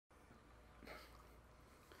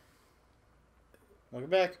Welcome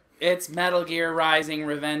back. It's Metal Gear Rising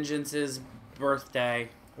Revengeance's birthday.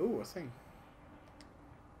 Ooh, a thing.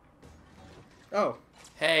 Oh.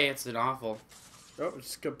 Hey, it's an awful. Oh, I'm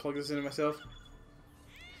just gonna plug this into myself.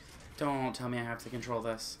 Don't tell me I have to control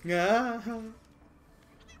this. Yeah.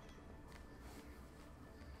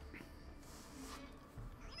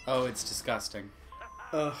 Oh, it's disgusting.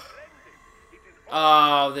 Ugh.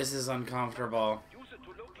 Oh, this is uncomfortable.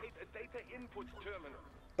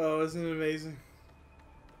 Oh, isn't it amazing?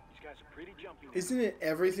 Isn't it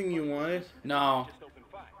everything you wanted? No.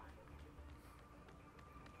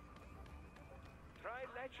 Try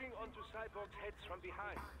latching onto Cyborg's heads from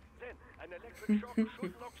behind. Then an electric shock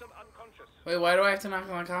should knock them unconscious. Wait, why do I have to knock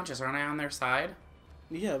them unconscious? Aren't I on their side?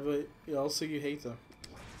 Yeah, but also you hate them.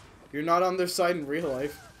 You're not on their side in real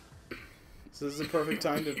life. So this is the perfect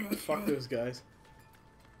time to fuck those guys.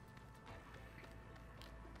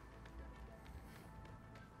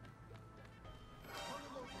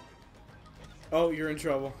 Oh, you're in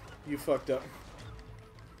trouble. You fucked up.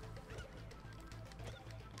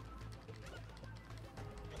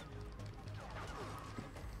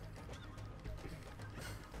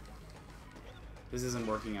 This isn't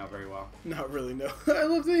working out very well. Not really, no. I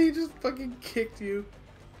love that he just fucking kicked you.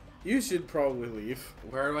 You should probably leave.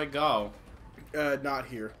 Where do I go? Not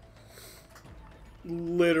here.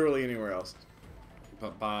 Literally anywhere else.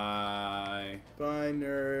 But bye. Bye,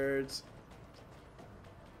 nerds.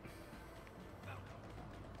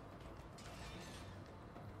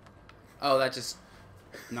 Oh, that just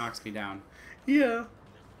knocks me down. Yeah.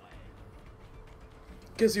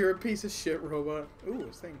 Because you're a piece of shit robot. Ooh,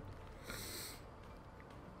 this thing.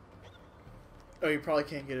 Oh, you probably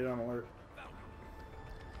can't get it on alert.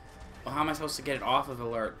 Well, how am I supposed to get it off of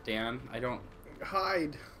alert, Dan? I don't...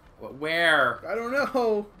 Hide. Where? I don't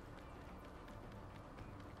know.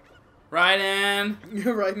 Raiden!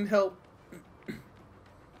 You're right and help.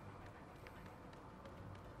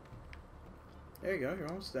 There you go, you're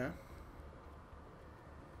almost down.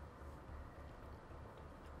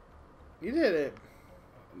 You did it.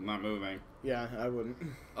 I'm not moving. Yeah, I wouldn't.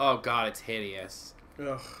 Oh god, it's hideous.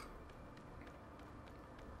 Ugh.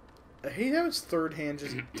 I hate how its third hand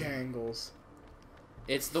just dangles.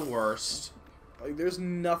 It's the worst. Like, there's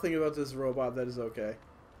nothing about this robot that is okay.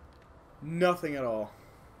 Nothing at all.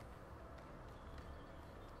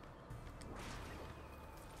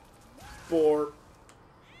 Bore.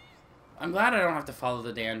 I'm glad I don't have to follow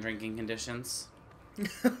the Dan drinking conditions.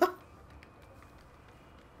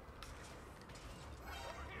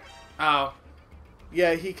 Oh.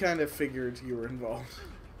 Yeah, he kind of figured you were involved.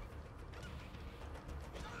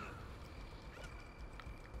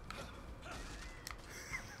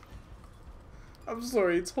 I'm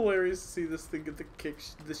sorry, it's hilarious to see this thing get the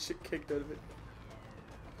shit kicked out of it.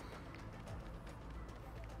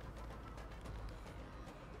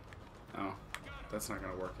 Oh. That's not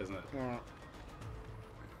gonna work, isn't it?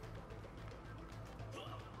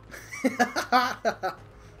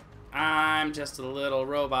 I'm just a little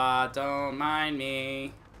robot, don't mind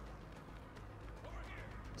me.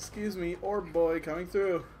 Excuse me, orb boy coming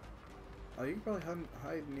through. Oh, you can probably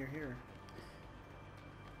hide near here.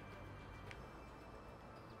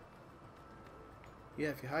 Yeah,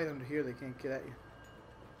 if you hide under here, they can't get at you.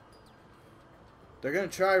 They're gonna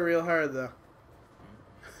try real hard, though.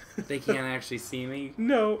 They can't actually see me.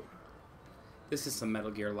 No. This is some Metal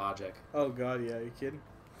Gear logic. Oh god, yeah, you kidding?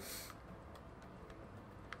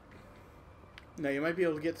 Now you might be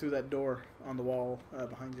able to get through that door on the wall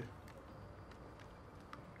behind you.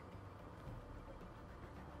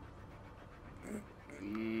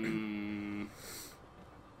 Mm.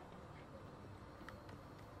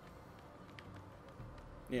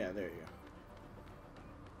 Yeah, there you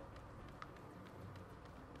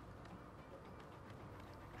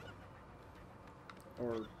go.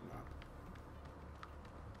 Or not.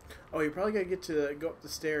 Oh, you probably gotta go up the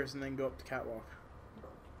stairs and then go up the catwalk.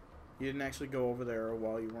 You didn't actually go over there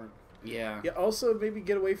while you weren't. Yeah. Yeah, also maybe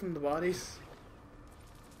get away from the bodies.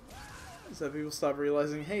 So that people stop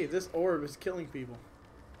realizing, hey, this orb is killing people.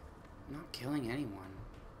 I'm not killing anyone.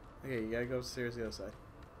 Okay, you gotta go upstairs the other side.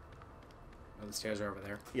 Oh, the stairs are over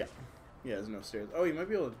there. Yeah. Yeah, there's no stairs. Oh, you might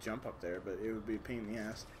be able to jump up there, but it would be a pain in the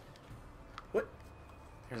ass. What?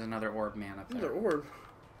 There's another orb man up Another there. orb.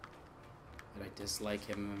 But I dislike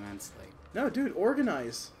him immensely. No, dude,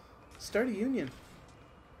 organize. Start a union.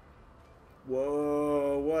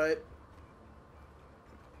 Whoa, what?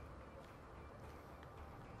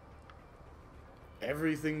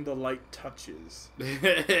 Everything the light touches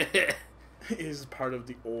is part of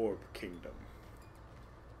the Orb Kingdom.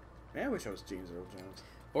 Man, I wish I was James Earl Jones.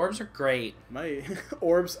 Orbs are great. My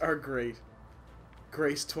orbs are great.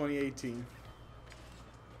 Grace 2018.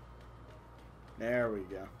 There we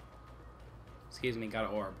go. Excuse me, got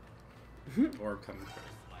an orb. Orb coming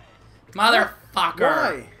through. Motherfucker!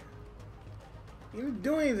 Why? You didn't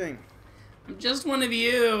do anything. I'm just one of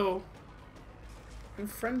you. And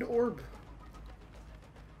friend orb.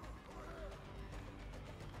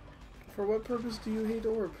 For what purpose do you hate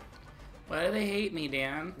orb? Why do they hate me,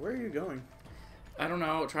 Dan? Where are you going? I don't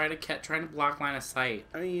know. Trying to block line of sight.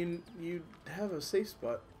 I mean, you have a safe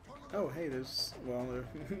spot. Oh, hey, there's... Well,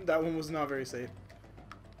 that one was not very safe.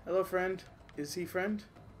 Hello, friend. Is he friend?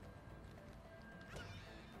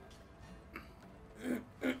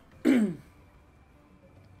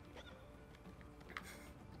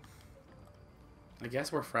 I guess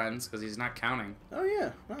we're friends because he's not counting. Oh,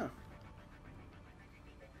 yeah. Wow.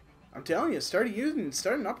 I'm telling you, start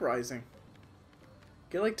an uprising.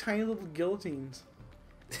 Get like tiny little guillotines.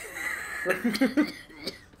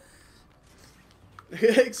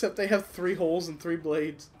 Except they have 3 holes and 3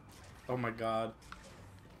 blades. Oh my god.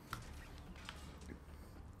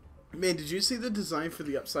 Man, did you see the design for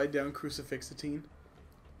the upside down crucifixatine?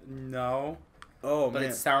 No. Oh But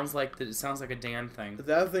man, it sounds like a Dan thing.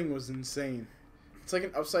 that thing was insane. It's like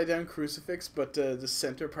an upside down crucifix, but the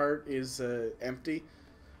center part is empty,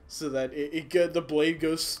 so that the blade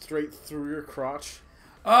goes straight through your crotch.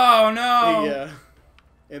 Oh no! Yeah,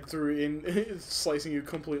 and slicing you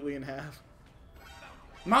completely in half.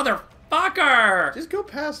 Motherfucker! Just go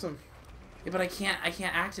past them. Yeah, but I can't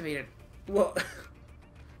activate it. Well,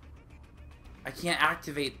 I can't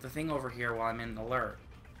activate the thing over here while I'm in alert.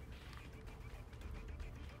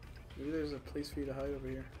 maybe there's a place for you to hide over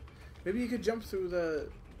here. Maybe you could jump through the...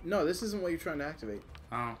 No, this isn't what you're trying to activate.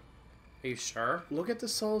 Oh. Are you sure? Look at the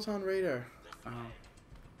Soliton radar. Oh.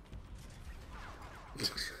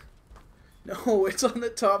 No, it's on the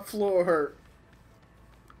top floor.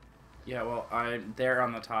 Yeah, well, I'm there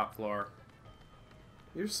on the top floor.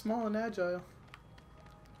 You're small and agile.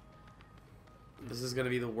 This is gonna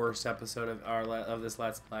be the worst episode of this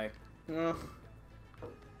Let's Play. Well,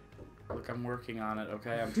 Look, I'm working on it,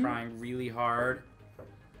 okay? I'm trying really hard.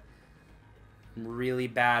 I'm really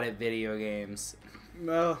bad at video games.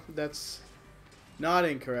 well, that's not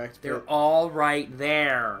incorrect. They're But... all right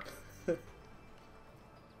there.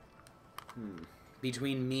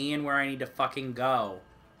 Between me and where I need to fucking go.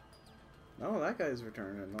 Oh, that guy's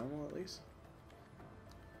returning to normal at least.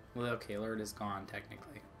 Well, okay, alert is gone,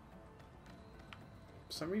 technically.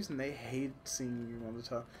 For some reason, they hate seeing you on the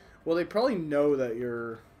top. Well, they probably know that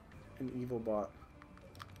you're an evil bot.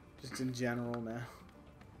 Just in general now.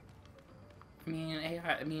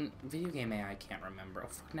 I mean, video game AI can't remember. Oh,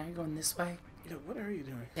 fuck, now you're going this way? You know, what are you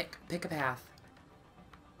doing? Pick a path.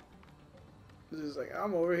 This is like,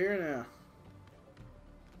 I'm over here now.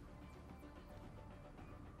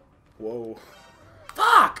 Whoa.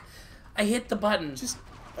 Fuck! I hit the button. Just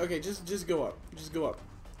go up. Just go up.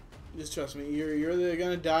 Just trust me. You're either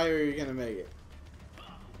gonna die or you're gonna make it.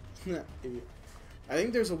 Idiot. I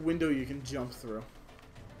think there's a window you can jump through.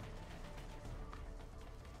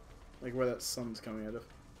 Like where that sun's coming out of.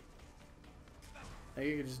 I think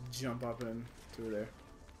you can just jump up and through there.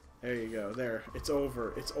 There you go. There. It's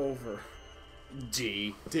over. It's over.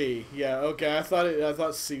 D. D. Yeah. Okay. I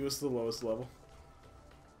thought C was the lowest level.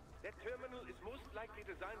 That terminal is most likely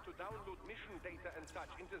designed to download mission data and such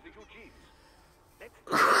into the UGs. Let's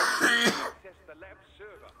access the lab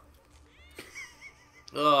server.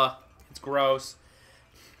 Ugh. It's gross.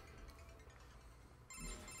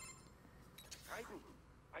 Raiden,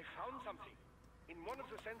 I found something. In one of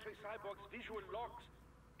the Sentry Cyborg's visual logs.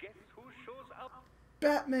 Guess who shows up?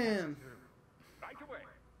 Batman. Right away.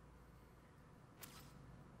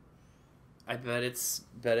 I bet it's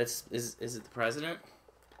is it the president?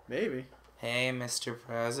 Maybe. Hey, Mr.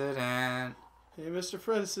 President. Hey, Mr.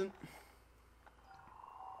 President.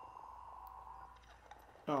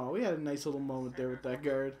 Oh, we had a nice little moment there with that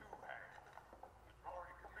guard.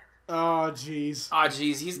 Oh, jeez. Aw,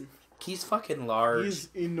 jeez, he's fucking large. He's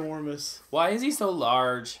enormous. Why is he so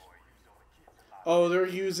large? Oh, they're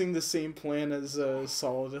using the same plan as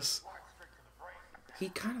Solidus. He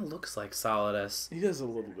kind of looks like Solidus. He does a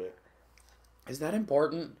little bit. Is that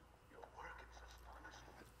important?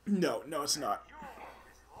 No, it's not.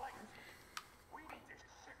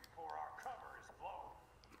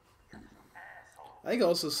 I think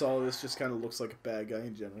also Solidus just kind of looks like a bad guy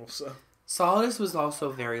in general, so. Solidus was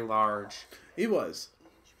also very large. He was.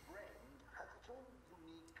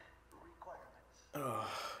 Oh,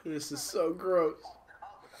 this is so gross.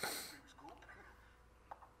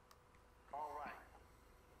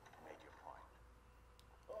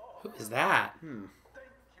 Who is that?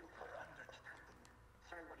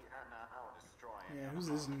 Yeah, who's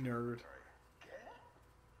this nerd?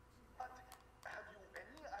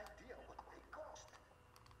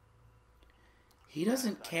 He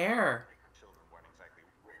doesn't care. Children weren't exactly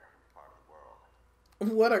rare part of the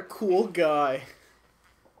world. What a cool guy.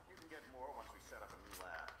 You can get more once we set up a new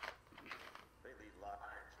lab. They lead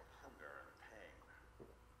lives of hunger and pain.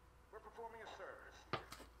 We're performing a service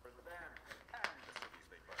for the band and the cities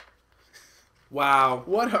they burn. Wow.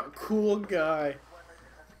 What a cool guy.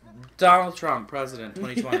 Donald Trump, president,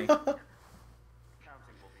 2020. Counting will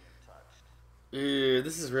be untouched.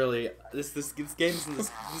 This is really this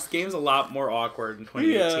game's a lot more awkward in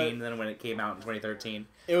 2018 than when it came out in 2013.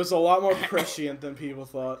 It was a lot more prescient than people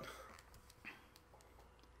thought.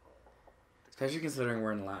 Especially considering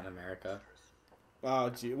we're in Latin America. Oh,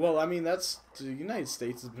 gee. Well, I mean, the United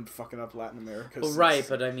States has been fucking up Latin America. Well, right,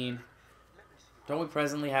 but I mean, don't we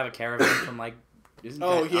presently have a caravan from like?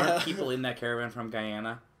 Aren't people in that caravan from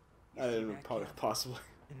Guyana? I don't know, possibly.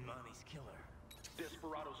 And Mommy's killer.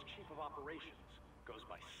 Desperado's chief of operations goes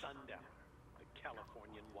by Sundown, the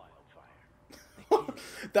Californian wildfire.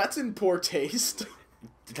 That's in poor taste.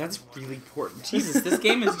 That's really important. Jesus, this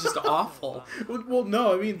game is just awful. Well,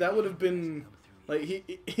 no, I mean that would have been like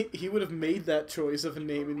he would have made that choice of a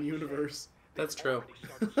name in the universe. That's true.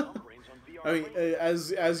 I mean,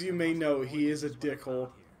 as you may know, he is a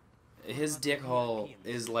dickhole. His dick hole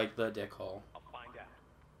is like the dick hole. I'll find out.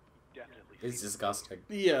 Definitely. It's disgusting.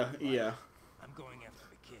 Yeah. I'm going after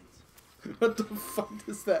the kids. What the fuck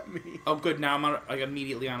does that mean? Oh, good. Now I'm like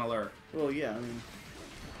immediately on alert. Well, yeah, I mean,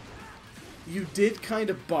 you did kind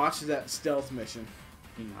of botch that stealth mission.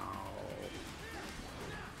 No.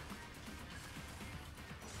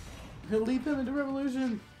 He'll lead them into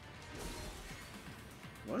revolution.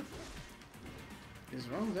 What is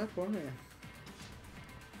wrong with that poor man?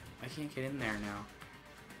 I can't get in there now.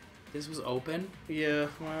 This was open? Yeah,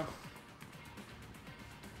 well,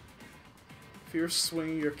 if you're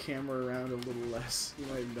swinging your camera around a little less, you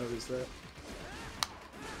might notice that.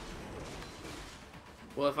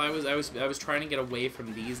 Well, if I was trying to get away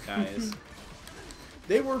from these guys.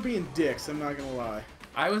 They were being dicks, I'm not gonna lie.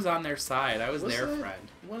 I was on their side. I was Was their that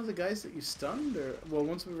friend. one of the guys that you stunned? Or, well,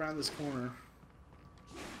 once we round this corner.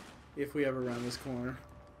 If we ever round this corner.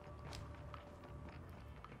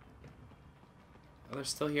 Oh, they're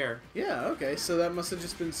still here. Yeah, okay, so that must have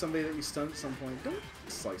just been somebody that you stunned at some point. Don't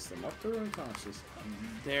slice them up, they're unconscious.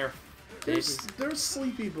 They're They're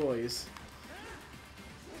sleepy boys.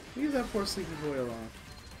 Leave that poor sleepy boy alone.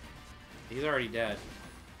 he's already dead.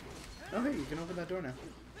 Oh, hey, you can open that door now.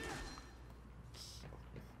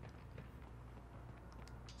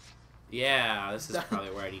 Yeah, this is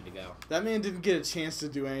probably where I need to go. That man didn't get a chance to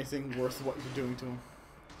do anything worth what you're doing to him.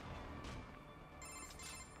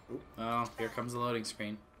 Oh, here comes the loading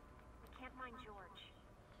screen. Can't find George.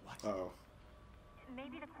 Uh-oh.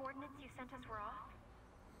 Maybe the coordinates you sent us were off?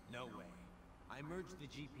 No way. I merged the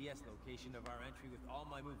GPS location of our entry with all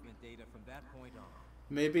my movement data from that point on.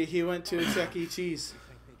 Maybe he went to Chuck E. Cheese. You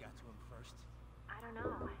think they got to him first? I don't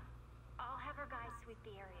know. I'll have our guys sweep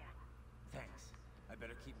the area. Thanks. I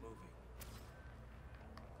better keep moving.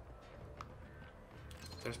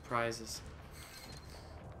 There's prizes.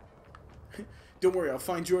 Don't worry, I'll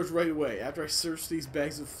find George right away after I search these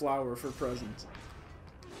bags of flour for presents.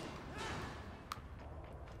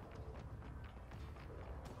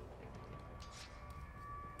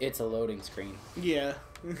 It's a loading screen. Yeah.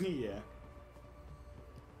 Yeah.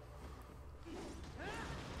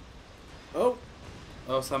 Oh.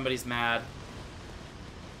 Oh, somebody's mad.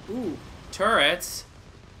 Ooh. Turrets?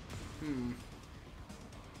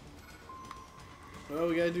 Well,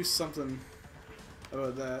 we gotta do something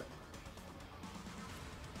about that.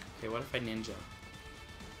 Okay, what if I ninja?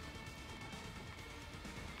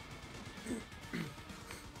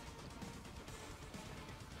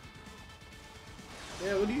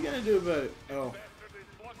 Yeah, what are you gonna do about it? Oh. Bastard is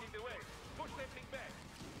blocking the way. Push that thing back.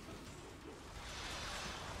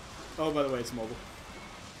 Oh, by the way, it's mobile.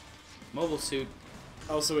 Mobile suit.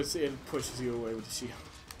 Also, it pushes you away with the shield.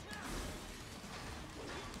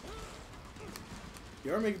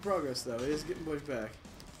 You are making progress, though. It is getting pushed back.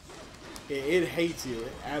 It hates you.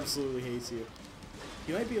 It absolutely hates you.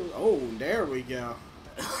 You might be able... Oh, there we go.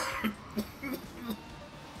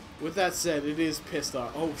 With that said, it is pissed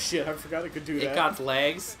off. Oh, shit. I forgot it could do that. It got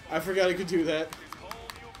legs. I forgot it could do that. Whole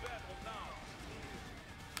new battle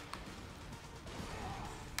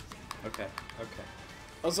now. Okay, okay.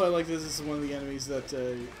 Also, I like this is one of the enemies that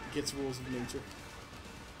gets rules of nature.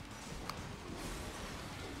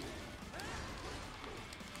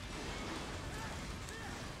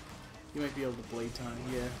 You might be able to blade time,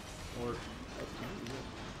 yeah. Or...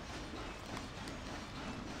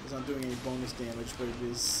 It's not doing any bonus damage, but it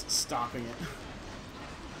is stopping it.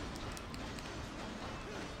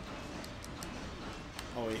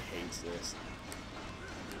 Oh, he hates this.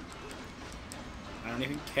 don't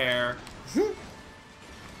even care. I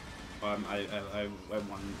won.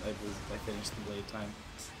 I finished the blade time.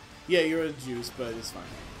 Yeah, you're a juice, but it's fine.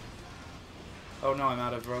 Oh no, I'm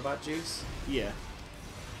out of robot juice. Yeah.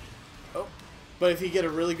 Oh, but if you get a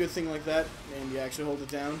really good thing like that and you actually hold it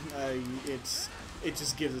down, it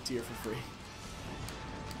just gives it to you for free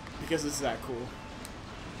because it's that cool.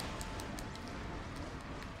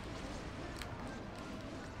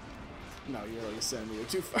 No, you're like a centimeter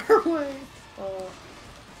too far away.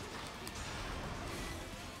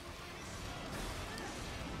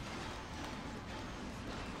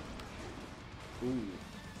 Ooh.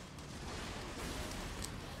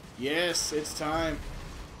 Yes, it's time.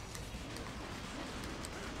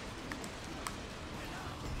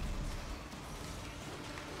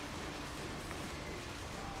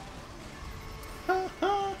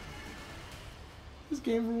 This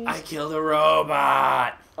game rules. I killed a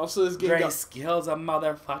robot. Also, this game Grace kills a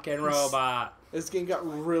motherfucking robot. This game got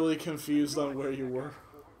really confused on where you were.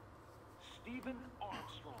 Stephen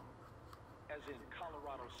Armstrong, as in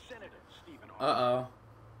Colorado Senator Stephen Armstrong. Uh-oh.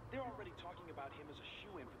 They're already talking about him as a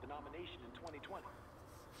shoo-in for the nomination in 2020.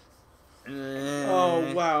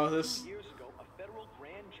 Oh wow, this. 2 years ago, a federal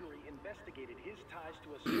grand jury investigated his ties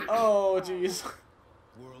to a. Oh jeez.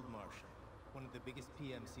 World Marshal, one of the biggest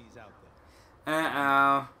PMCs out there.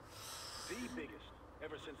 Uh-oh. The biggest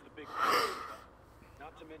ever since the Big Bang.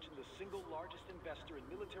 Not to mention the single largest investor in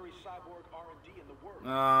military cyborg R&D in the world.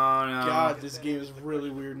 Oh no. God, this game is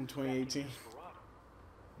really weird in 2018.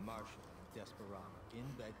 Marshall and Desperado in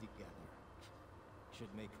bed together.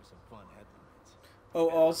 Should make for some fun headlines. Oh,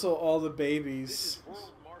 also all the This babies. is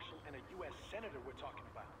World Marshal and a U.S. Senator we're talking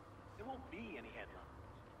about. There won't be any headlines.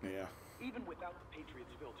 Yeah. Even without the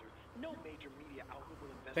Patriots filter, no major media outlet will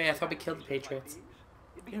invest. Wait, I thought we killed the Patriots.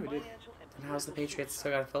 Yeah, we did. And how's the Patriots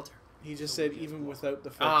still got a filter? He just said even without the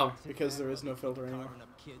filter, Oh. because there is no filter anymore. Carving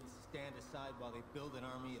up kids stand aside while they build an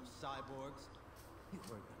army of cyborgs. You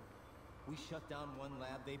heard them. We shut down one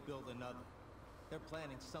lab, they build another. They're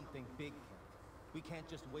planning something big, Kent. We can't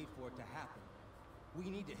just wait for it to happen. We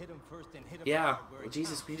need to hit them first and hit them Yeah. hard where Well, it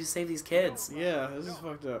Jesus, counts. we need to save these kids. Yeah, this is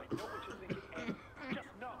fucked up. I know what you're thinking, and just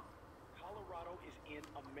know, Colorado is in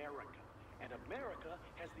America, and America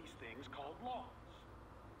has these things called laws.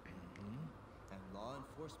 And law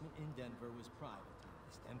enforcement in Denver was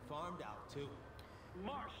privatized and farmed out too.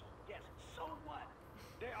 Marshall, yes, so what?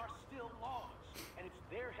 There are still laws, and it's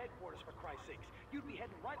their headquarters for Christ's sakes. You'd be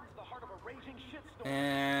heading right into the heart of a raging shitstorm.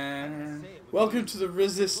 And Welcome to the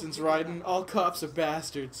Resistance, Raiden. All cops are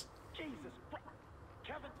bastards. Jesus,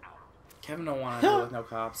 Kevin out. Kevin don't want to deal with no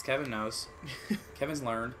cops. Kevin knows. Kevin's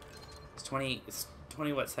learned. It's 20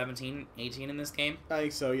 what, 17, 18 in this game? I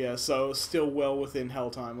think so, yeah. So still well within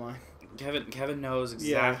Hell timeline. Kevin knows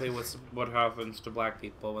exactly what happens to black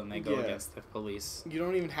people when they go Yeah. against the police. You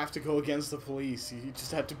don't even have to go against the police. You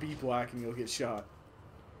just have to be black and you'll get shot.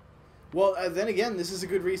 Well, then again, this is a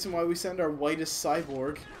good reason why we send our whitest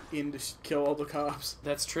cyborg in to kill all the cops.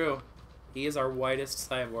 That's true. He is our whitest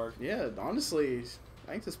cyborg. Yeah, honestly,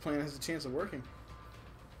 I think this plan has a chance of working.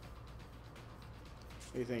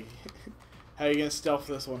 What do you think? How are you gonna stealth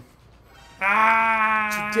this one?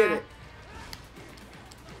 Ah! You did it!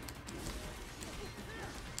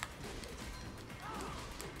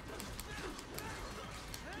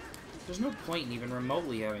 There's no point in even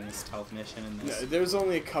remotely having a stealth mission in No, this. there's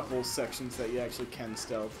only a couple sections that you actually can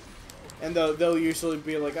stealth. And they'll usually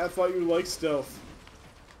be like, I thought you liked stealth.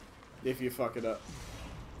 If you fuck it up.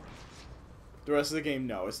 The rest of the game,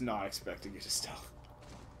 no, it's not expecting you to stealth.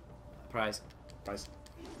 Prize.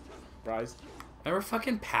 Prize. Remember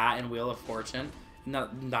fucking Pat in Wheel of Fortune?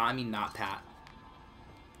 I mean not Pat.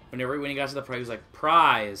 When he got to the prize, he was like,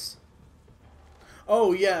 prize.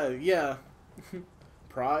 Oh, yeah.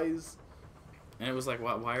 Prize. And it was like,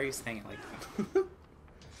 why are you saying it like that?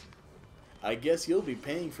 I guess you'll be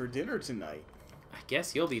paying for dinner tonight. I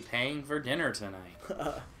guess you'll be paying for dinner tonight.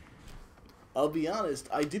 I'll be honest,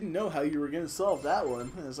 I didn't know how you were going to solve that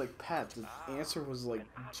one. And it's like, Pat, the answer was like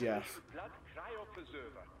Jeff. Blood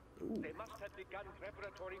cryopreserver. Ooh. They must have begun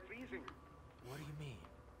preparatory freezing. What do you mean?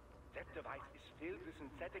 That device is filled with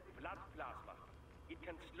synthetic blood plasma. It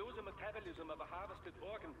can slow the metabolism of a harvested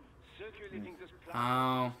organ, circulating this Oh.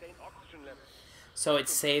 plasma to sustain oxygen levels. So it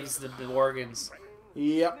saves the organs.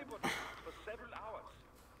 Yep. For several hours.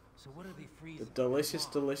 So what are they The freezing? delicious,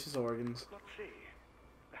 delicious organs. Not say.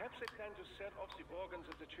 Perhaps they plan to set off the organs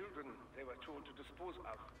of the children they were told to dispose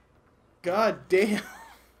of. God damn.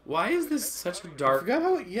 Why is this such a I dark...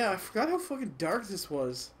 forgot how fucking dark this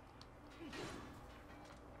was.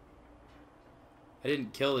 I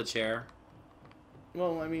didn't kill the chair.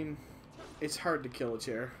 Well, I mean, it's hard to kill a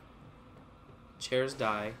chair. Chairs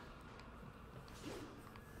die.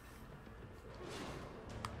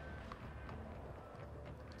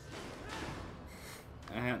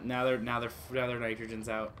 Now their nitrogen's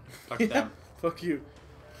out. Fuck them. Fuck you.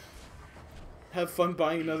 Have fun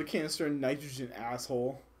buying another canister of nitrogen,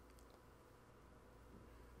 asshole.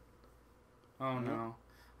 Oh no.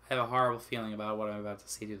 I have a horrible feeling about what I'm about to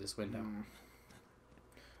see through this window.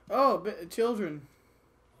 Oh, children.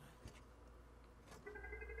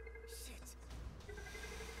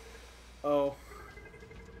 Oh.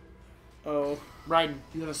 Oh. Raiden,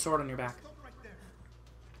 you have a sword on your back. Stop right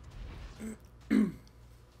there.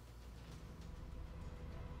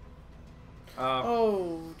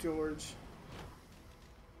 Oh, George.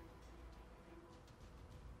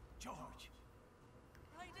 George.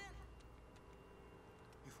 Raiden!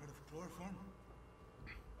 You've heard of chloroform?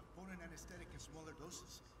 A potent anesthetic in smaller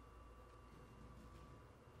doses.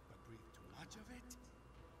 But breathe too much of it.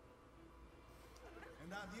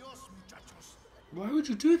 And adios, muchachos. Why would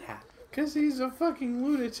you do that? Because he's a fucking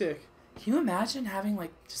lunatic. Can you imagine having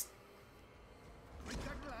like just Break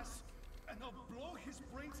that glass, and I'll blow his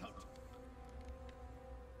brains out.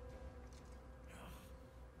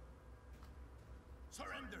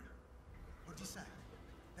 Surrender, or decide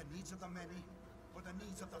the needs of the many or the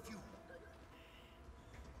needs of the few.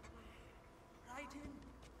 Raiden,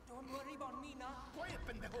 don't worry about me now. Quiet,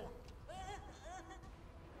 pendejo.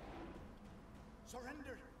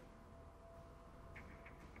 Surrender.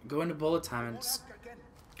 go into bullet time and Won't just ask again.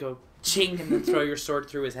 go ching and then throw your sword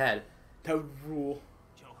through his head. That would rule.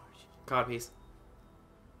 George, Codpiece.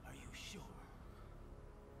 are you sure?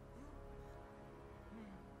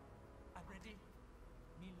 I'm ready.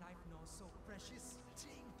 Me life now so precious.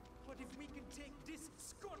 Ting, what if we can take this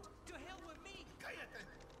skunt to hell with me? Cállate.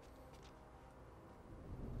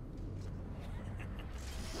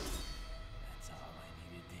 That's all I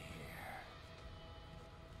needed to hear.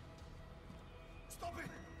 Stop it!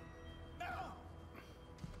 Now!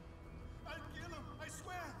 I'll kill him, I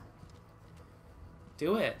swear!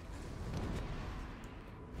 Do it.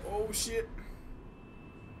 Oh, shit.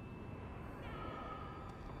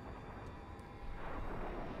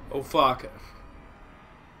 Oh fuck.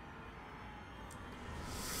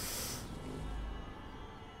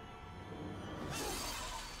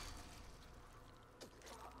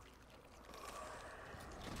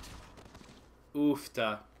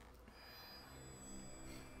 Oofta.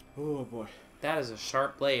 Oh, boy. That is a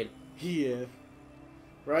sharp blade. Yeah.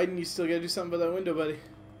 Raiden, you still gotta do something about that window, buddy.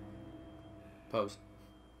 Pose.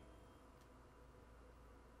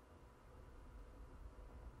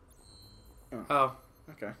 Oh,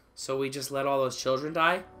 Okay. so we just let all those children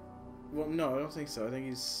die? Well, no, I don't think so. I think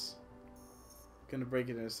he's gonna break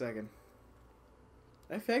it in a second.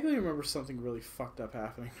 I vaguely remember something really fucked up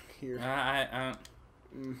happening here.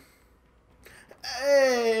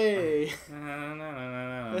 Hey!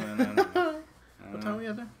 What time are we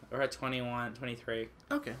at there? We're at 21, 23.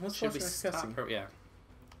 Okay, let's Should watch we the next stop? cutscene. Yeah.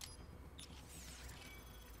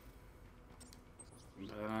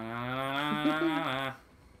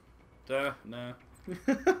 Duh, no.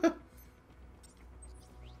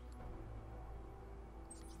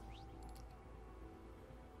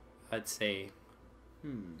 I'd say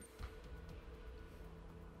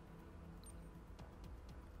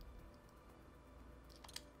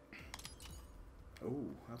Oh,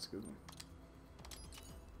 that's a good one.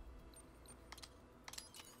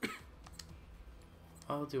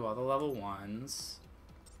 I'll do all the level 1s.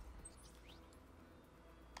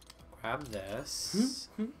 Grab this.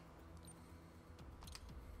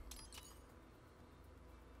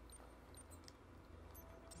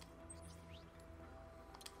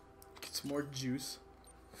 Get some more juice.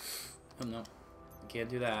 Oh no. Can't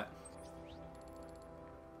do that.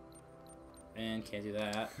 And can't do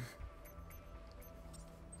that.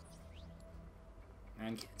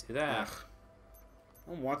 And can't do that. Ugh.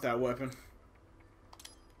 I don't want that weapon.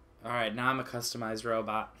 Alright, now I'm a customized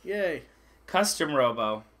robot. Yay. Custom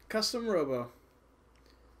Robo. Custom Robo.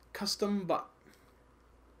 Custom bot.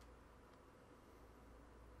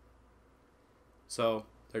 So,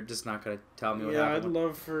 they're just not going to tell me what Yeah, I'd happened.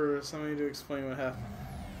 love for somebody to explain what happened.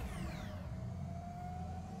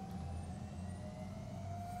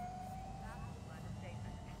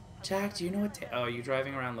 Jack, do you know what... oh, are you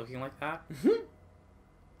driving around looking like that?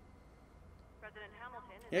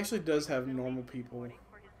 He actually does have normal people,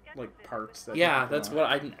 like, parts. That Yeah, he can that's put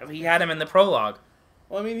on. what I... He had him in the prologue.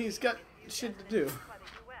 Well, I mean, he's got shit to do.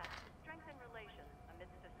 Strengthen relations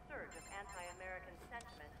amidst a surge of anti-American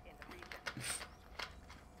sentiment in the region.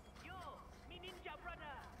 Yo, me ninja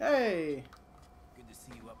brother. Hey! Good to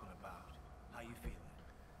see you up and about. How you feeling?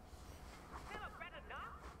 Never better not.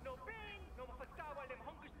 No pain, no more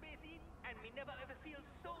never ever feel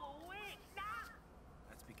so awake. Nah.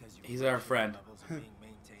 That's because your He's our friend. levels are being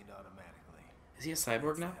maintained automatically. Is he a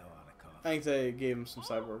cyborg now? Hell on a cough. I think they gave him some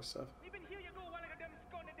cyborg stuff. Even here you go, one of them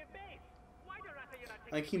gone to the base. Why the rat are you not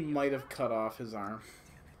I think he might have cut off his arm.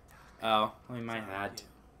 Oh, well, he might have.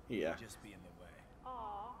 Yeah. Just be in the way.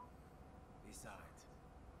 Aw, Besides,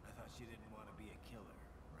 I thought she didn't want to be a killer,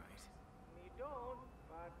 right? Me don't,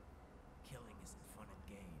 but Killing isn't fun and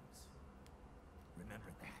games. Remember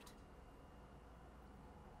that.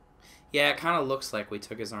 Yeah, it kind of looks like we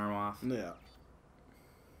took his arm off. Yeah.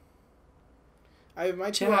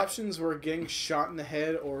 My two Chat. options were getting shot in the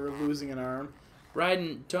head or losing an arm.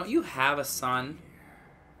 Raiden, don't you have a son?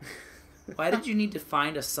 Why did you need to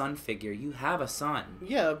find a son figure? You have a son,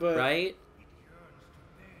 Yeah, but right?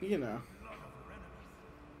 you know.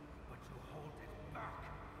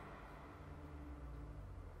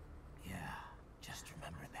 Yeah, just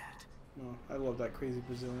remember that. Oh, I love that crazy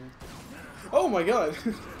Brazilian. Oh my god!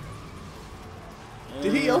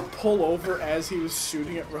 Did he yell pull over as he was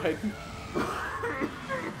shooting at Raiden?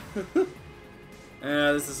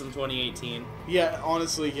 This is from 2018. Yeah,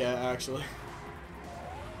 honestly, yeah, actually.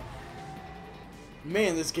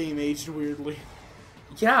 Man, this game aged weirdly.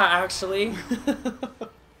 Yeah, actually. What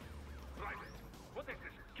is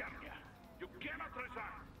this, Gambia? You cannot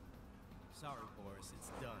resign. Sorry, Boris, it's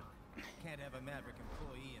done. Can't have a Maverick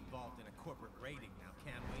employee involved in a corporate raiding now,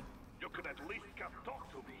 can we? You could at least come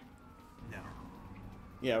talk to me. No.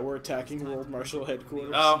 Yeah, we're attacking World Marshal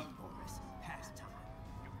Headquarters. Oh, Boris, past time.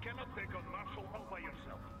 You cannot take on Marshall all by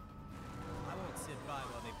yourself. I won't sit by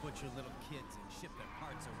while they butcher little kids and ship their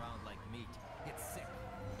parts around like meat. It's sick.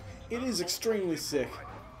 It is extremely sick.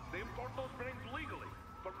 They import those brains legally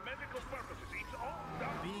for medical purposes. It's all done.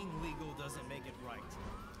 Being legal doesn't make it right.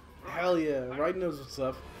 Hell yeah, Raiden knows what's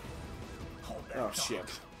up. Oh shit.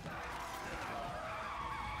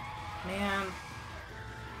 man.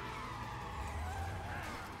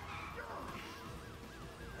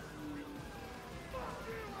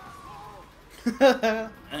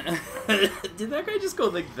 Did that guy just go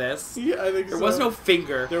like this? Yeah, I think There so. was no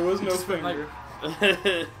finger. There was He no just went finger.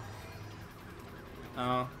 like-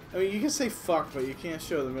 Oh. I mean, you can say fuck, but you can't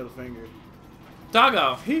show the middle finger.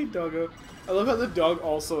 Doggo! Hey, doggo. I love how the dog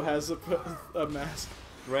also has a mask.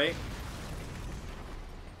 Right?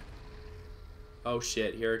 Oh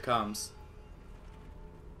shit, here it comes.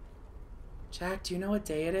 Jack, do you know what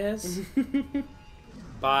day it is?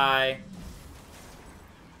 Bye.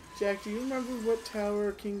 Jack, do you remember what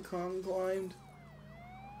tower King Kong climbed?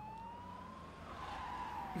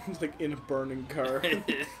 Like in a burning car.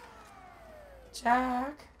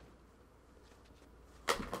 Jack.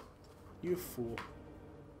 You fool.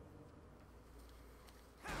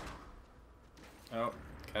 Oh,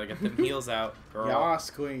 gotta get them heels out, girl. Yas,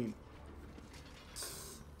 queen.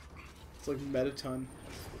 It's like Metaton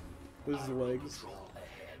with his legs.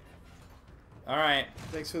 Alright.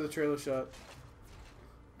 Thanks for the trailer shot.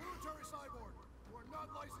 Military cyborg, you are not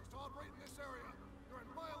licensed to operate in this area. You're in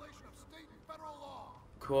violation of state and federal law.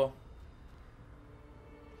 Cool.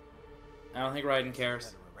 I don't think Raiden cares.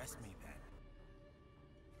 Better arrest me then.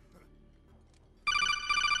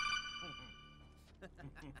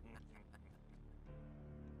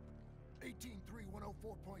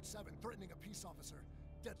 183-104.7, threatening a peace officer.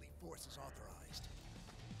 Deadly force is authorized.